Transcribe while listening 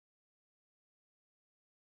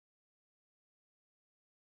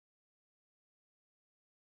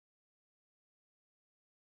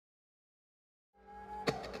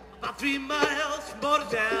3 miles from border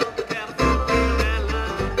down the California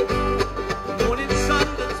line. The morning sun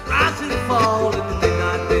does rise and fall, and the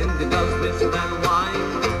midnight wind it does whistle and whine.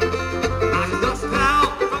 I dust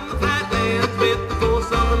out from the flatlands with the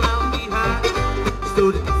force of the mountain behind.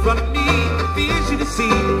 Stood in front of me, vision to see,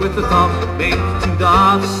 with the thought that made to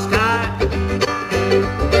the sky.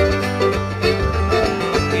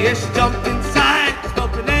 Yeah, she jumped inside,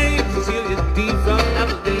 spoke her name, Cecilia D from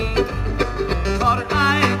Abilene. Caught her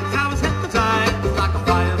eye, I was hypnotized, like a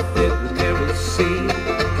fire fit with kerosene.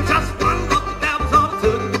 Just one look, that was all it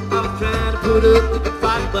took. I was trying to put up the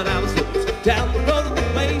fight, but I was hooked. Down the road the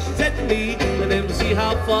way she said to me, and then we'll see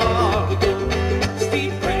how far we go.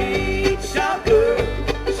 Steep grade shotgun,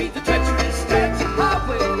 she's a treacherous stretch of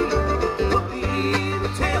highway. Put me in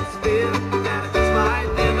a tailspin, and I just might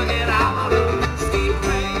never get out of it. Steep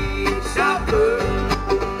grade shotgun,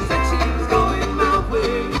 said she was going my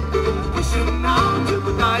way. Wishing on to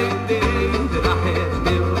the dying day that I had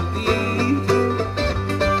never believed.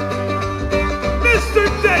 Mr.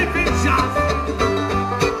 David Johnson.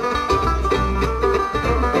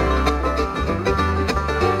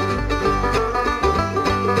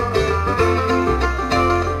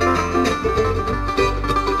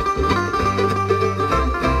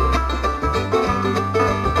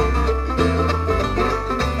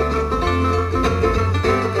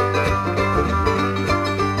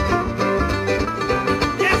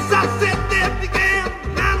 Yes, I said there began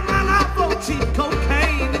my life on cheap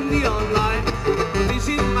cocaine and neon light.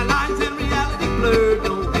 Vision, my lines and reality blurred.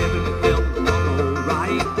 No heaven felt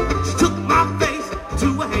alright. She took my face to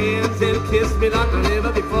her hands and kissed me like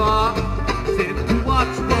never before. Said, do what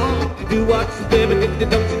you want, do what you live, and if you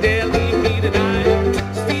don't, you dare leave me tonight.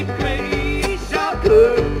 Steep gray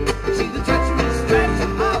shotgun, she's a treacherous stretch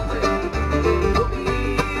of highway. Put me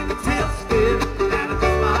in a tailspin, and I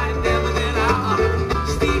just might never get out.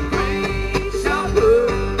 Steep gray shotgun,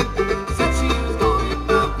 said she was going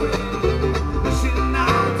my way. Wishing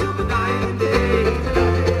out till the dying day that I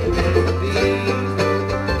had never believed.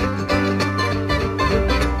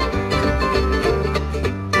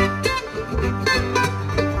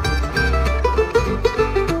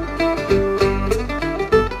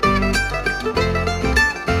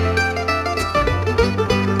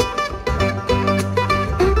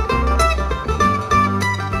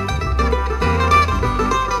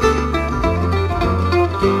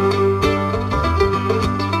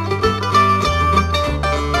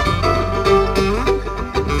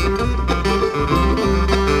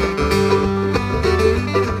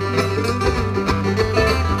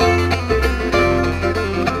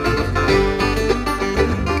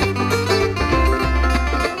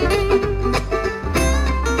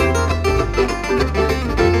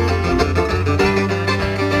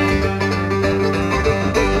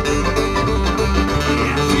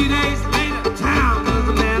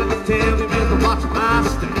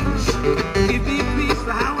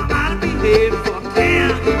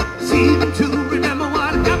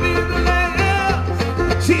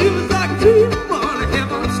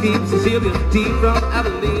 Cecilia D from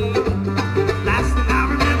Abilene. Last thing I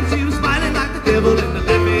remember, she was smiling like the devil and the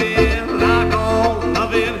lemon, like all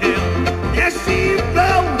love in hell. Yes, she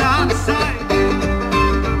blowed out of sight.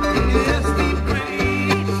 Yes, the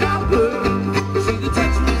great shotgun, she's a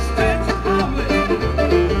treacherous stretch of highway.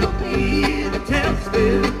 Put me in a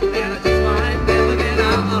tailspin, and I just might never get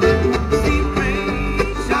out. The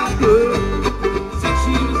great shotgun, said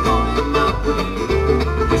she was going my way.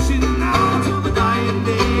 Wishing out till the dying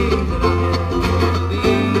day that I had never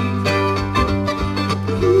believed.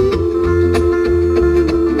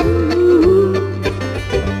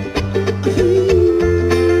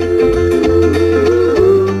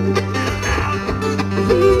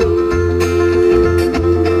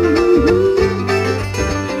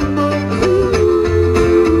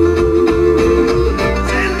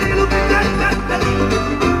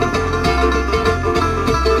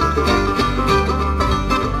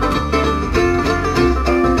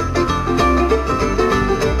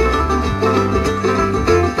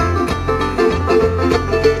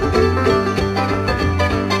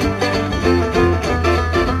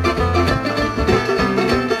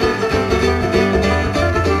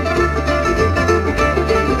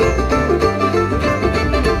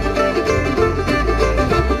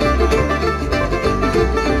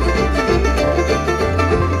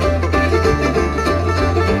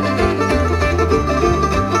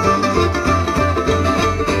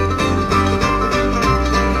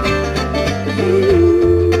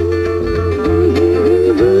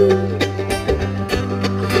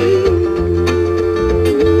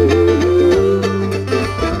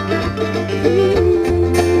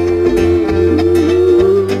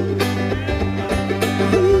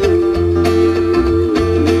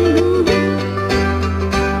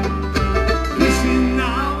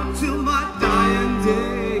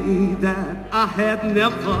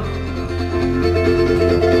 never